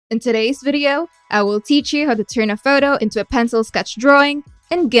In today's video, I will teach you how to turn a photo into a pencil sketch drawing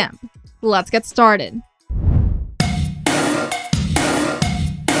in GIMP. Let's get started.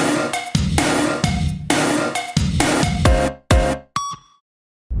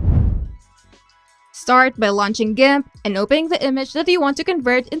 Start by launching GIMP and opening the image that you want to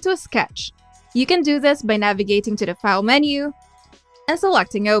convert into a sketch. You can do this by navigating to the File menu and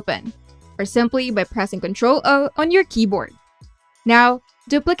selecting Open, or simply by pressing Ctrl-O on your keyboard. Now,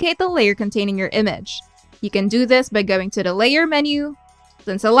 duplicate the layer containing your image. You can do this by going to the Layer menu,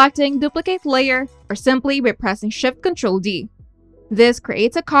 then selecting Duplicate Layer, or simply by pressing Shift-Ctrl-D. This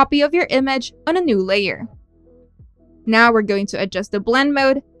creates a copy of your image on a new layer. Now we're going to adjust the blend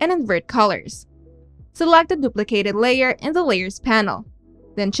mode and invert colors. Select the duplicated layer in the Layers panel,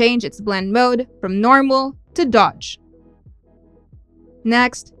 then change its blend mode from Normal to Dodge.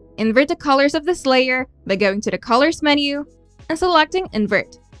 Next, invert the colors of this layer by going to the Colors menu and selecting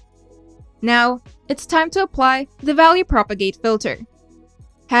Invert. Now, it's time to apply the Value Propagate filter.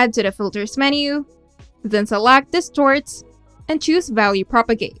 Head to the Filters menu, then select Distorts and choose Value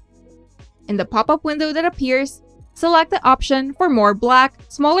Propagate. In the pop-up window that appears, select the option for more black,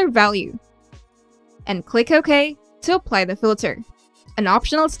 smaller value, and click OK to apply the filter. An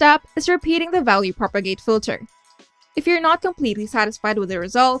optional step is repeating the Value Propagate filter. If you're not completely satisfied with the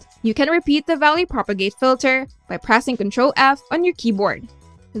result, you can repeat the Value Propagate filter by pressing Ctrl-F on your keyboard.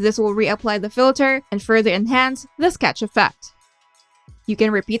 This will reapply the filter and further enhance the sketch effect. You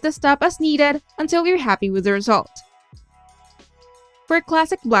can repeat the step as needed until you're happy with the result. For a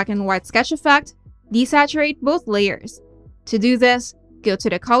classic black and white sketch effect, desaturate both layers. To do this, go to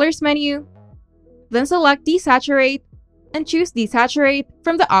the Colors menu, then select Desaturate and choose Desaturate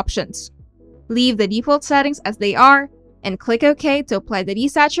from the options. Leave the default settings as they are and click OK to apply the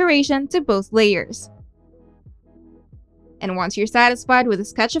desaturation to both layers. And once you're satisfied with the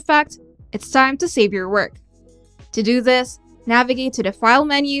sketch effect, it's time to save your work. To do this, navigate to the File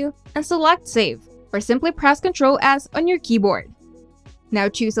menu and select Save, or simply press Ctrl-S on your keyboard. Now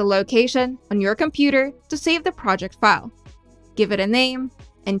choose a location on your computer to save the project file. Give it a name,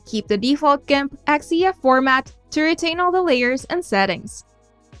 and keep the default GIMP XEF format to retain all the layers and settings.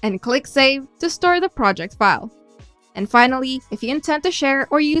 And click Save to store the project file. And finally, if you intend to share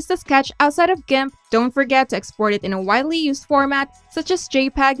or use the sketch outside of GIMP, don't forget to export it in a widely used format such as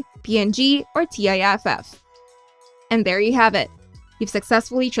JPEG, PNG, or TIFF. And there you have it. You've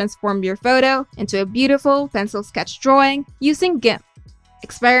successfully transformed your photo into a beautiful pencil sketch drawing using GIMP.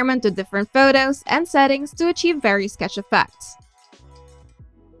 Experiment with different photos and settings to achieve various sketch effects.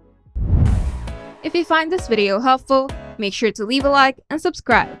 If you find this video helpful, make sure to leave a like and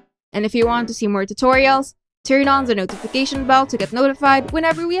subscribe. And if you want to see more tutorials, turn on the notification bell to get notified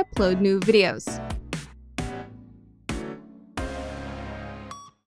whenever we upload new videos.